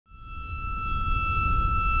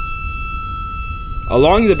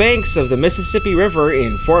Along the banks of the Mississippi River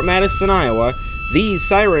in Fort Madison, Iowa, these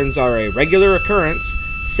sirens are a regular occurrence,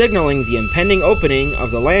 signaling the impending opening of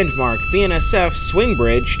the landmark BNSF swing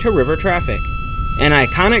bridge to river traffic. An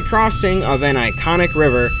iconic crossing of an iconic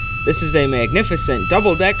river, this is a magnificent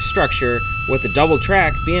double-decked structure with a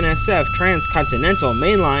double-track BNSF transcontinental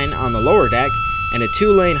mainline on the lower deck and a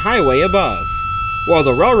 2-lane highway above. While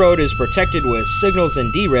the railroad is protected with signals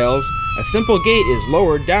and derails, a simple gate is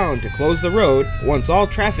lowered down to close the road once all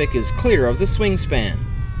traffic is clear of the swing span.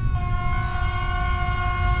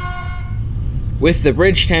 With the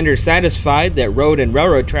bridge tender satisfied that road and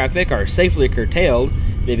railroad traffic are safely curtailed,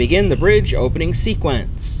 they begin the bridge opening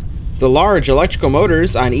sequence. The large electrical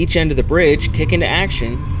motors on each end of the bridge kick into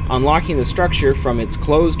action, unlocking the structure from its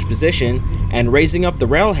closed position and raising up the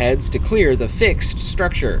railheads to clear the fixed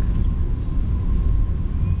structure.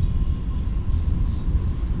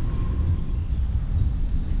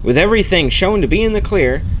 With everything shown to be in the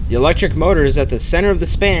clear, the electric motors at the center of the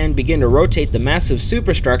span begin to rotate the massive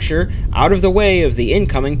superstructure out of the way of the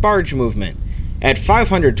incoming barge movement. At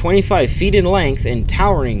 525 feet in length and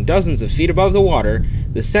towering dozens of feet above the water,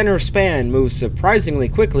 the center span moves surprisingly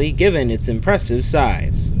quickly given its impressive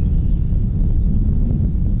size.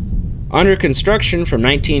 Under construction from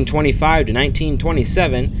 1925 to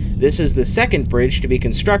 1927, this is the second bridge to be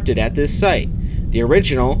constructed at this site. The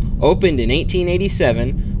original, opened in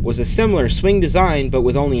 1887, was a similar swing design but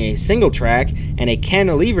with only a single track and a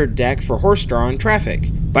cantilevered deck for horse-drawn traffic.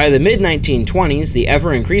 By the mid-1920s, the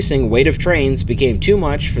ever-increasing weight of trains became too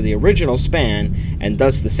much for the original span, and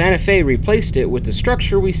thus the Santa Fe replaced it with the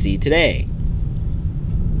structure we see today.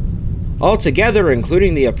 Altogether,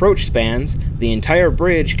 including the approach spans, the entire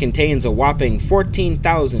bridge contains a whopping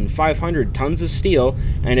 14,500 tons of steel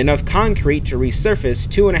and enough concrete to resurface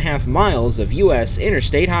 2.5 miles of US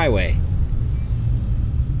Interstate Highway.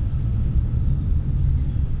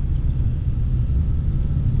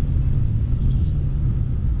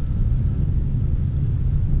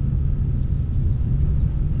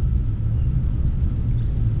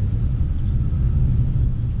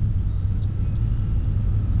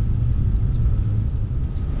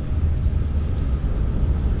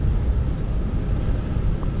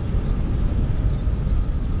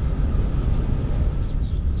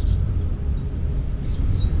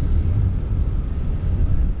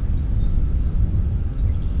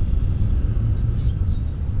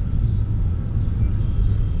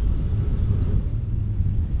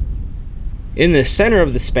 In the center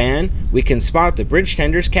of the span, we can spot the bridge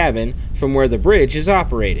tender's cabin from where the bridge is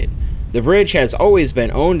operated. The bridge has always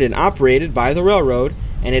been owned and operated by the railroad,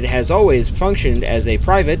 and it has always functioned as a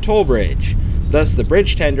private toll bridge. Thus, the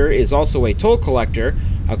bridge tender is also a toll collector,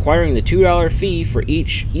 acquiring the $2 fee for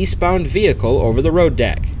each eastbound vehicle over the road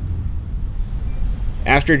deck.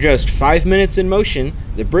 After just 5 minutes in motion,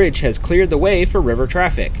 the bridge has cleared the way for river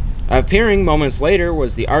traffic. Appearing moments later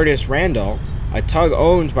was the Artis Randall, a tug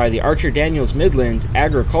owned by the Archer Daniels Midland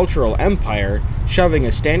agricultural empire, shoving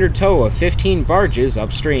a standard tow of 15 barges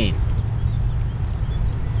upstream.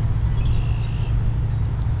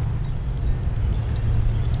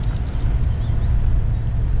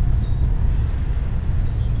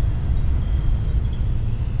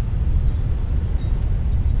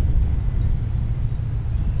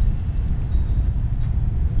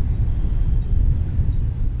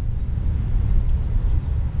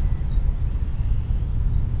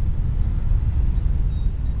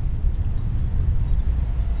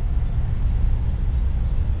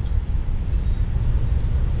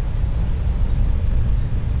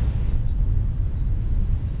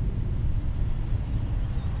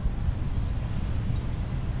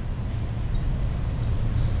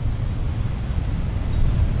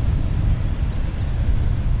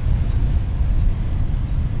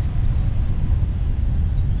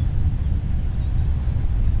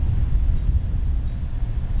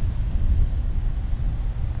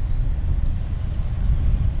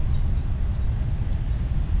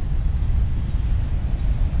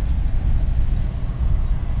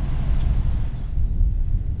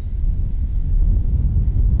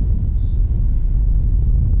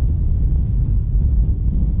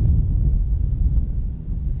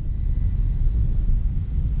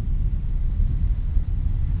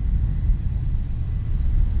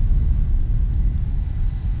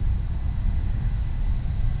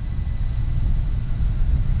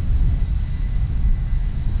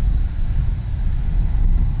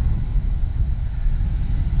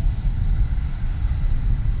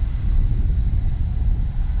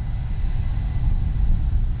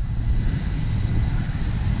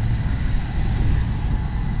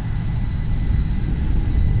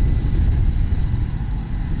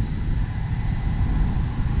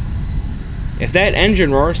 If that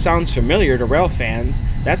engine roar sounds familiar to rail fans,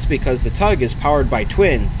 that's because the tug is powered by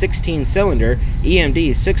twin 16-cylinder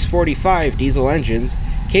EMD 645 diesel engines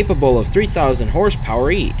capable of 3,000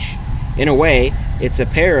 horsepower each. In a way, it's a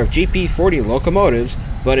pair of GP40 locomotives,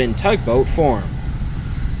 but in tugboat form.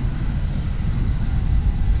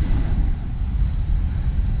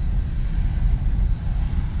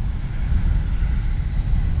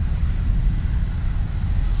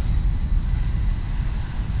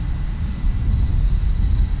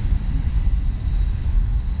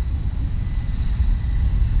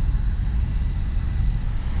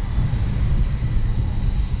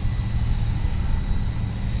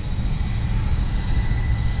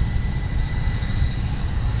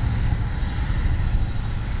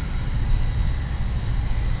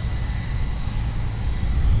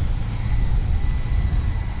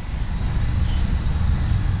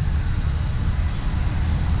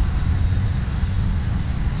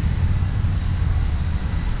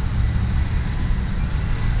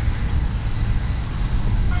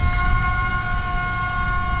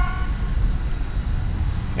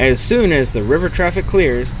 As soon as the river traffic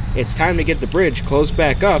clears, it's time to get the bridge closed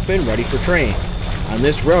back up and ready for trains. On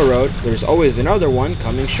this railroad, there's always another one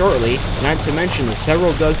coming shortly, not to mention the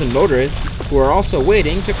several dozen motorists who are also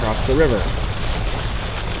waiting to cross the river.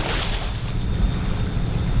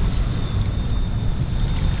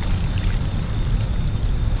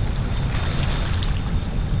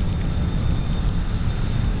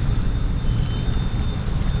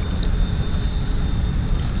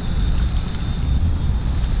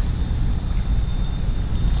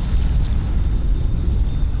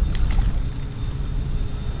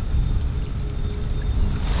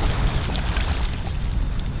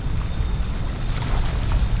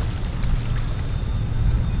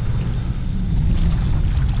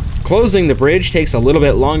 Closing the bridge takes a little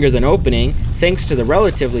bit longer than opening, thanks to the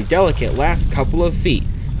relatively delicate last couple of feet.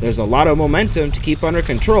 There's a lot of momentum to keep under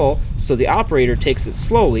control, so the operator takes it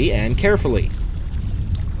slowly and carefully.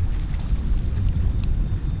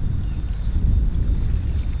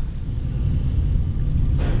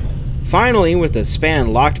 Finally, with the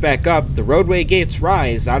span locked back up, the roadway gates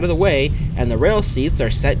rise out of the way and the rail seats are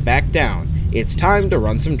set back down. It's time to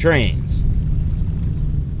run some trains.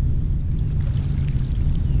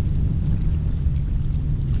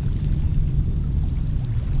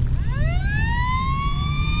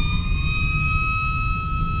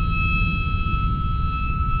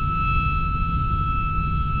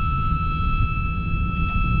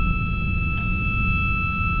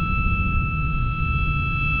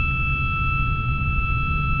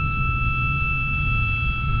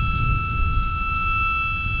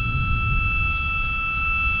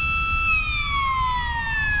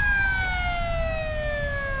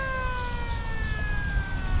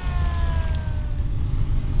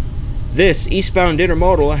 This eastbound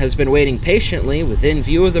intermodal has been waiting patiently within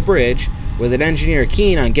view of the bridge, with an engineer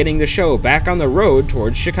keen on getting the show back on the road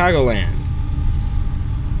towards Chicagoland.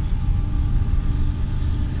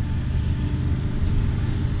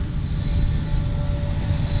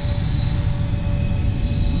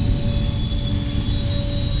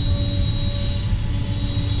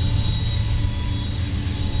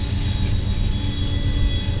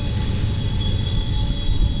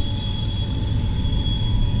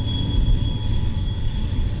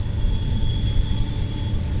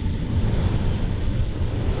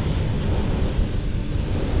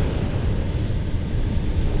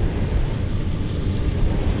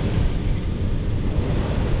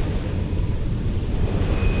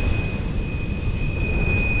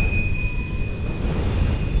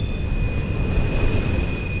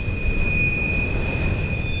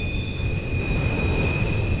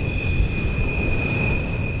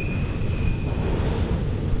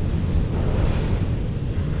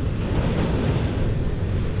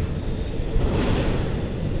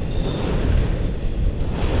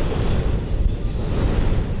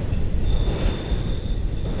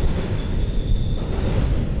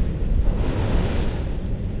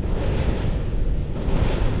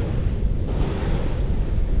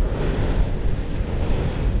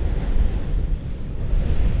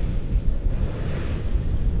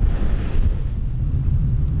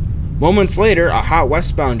 Moments later, a hot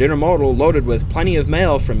westbound intermodal loaded with plenty of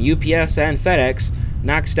mail from UPS and FedEx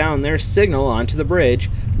knocks down their signal onto the bridge,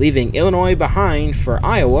 leaving Illinois behind for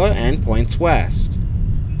Iowa and points west.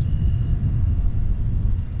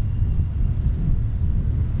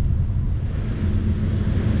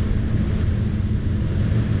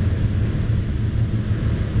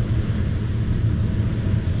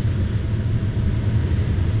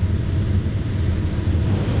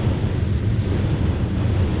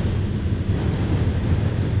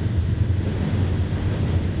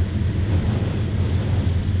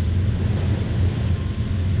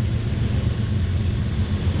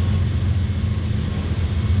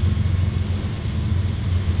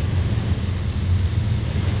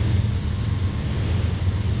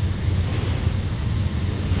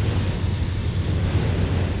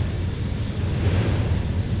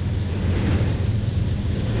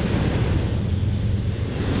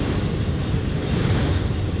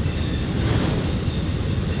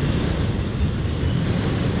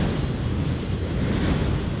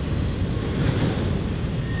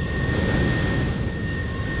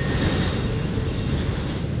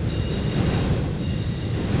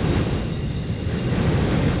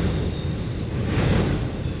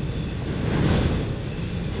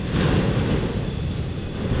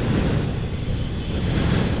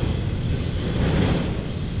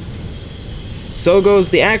 So goes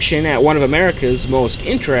the action at one of America's most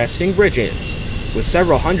interesting bridges. With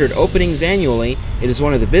several hundred openings annually, it is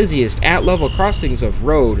one of the busiest at-level crossings of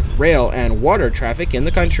road, rail, and water traffic in the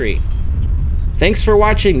country. Thanks for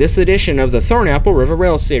watching this edition of the Thornapple River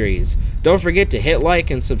Rail Series. Don't forget to hit like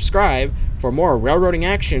and subscribe for more railroading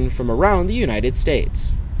action from around the United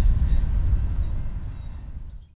States.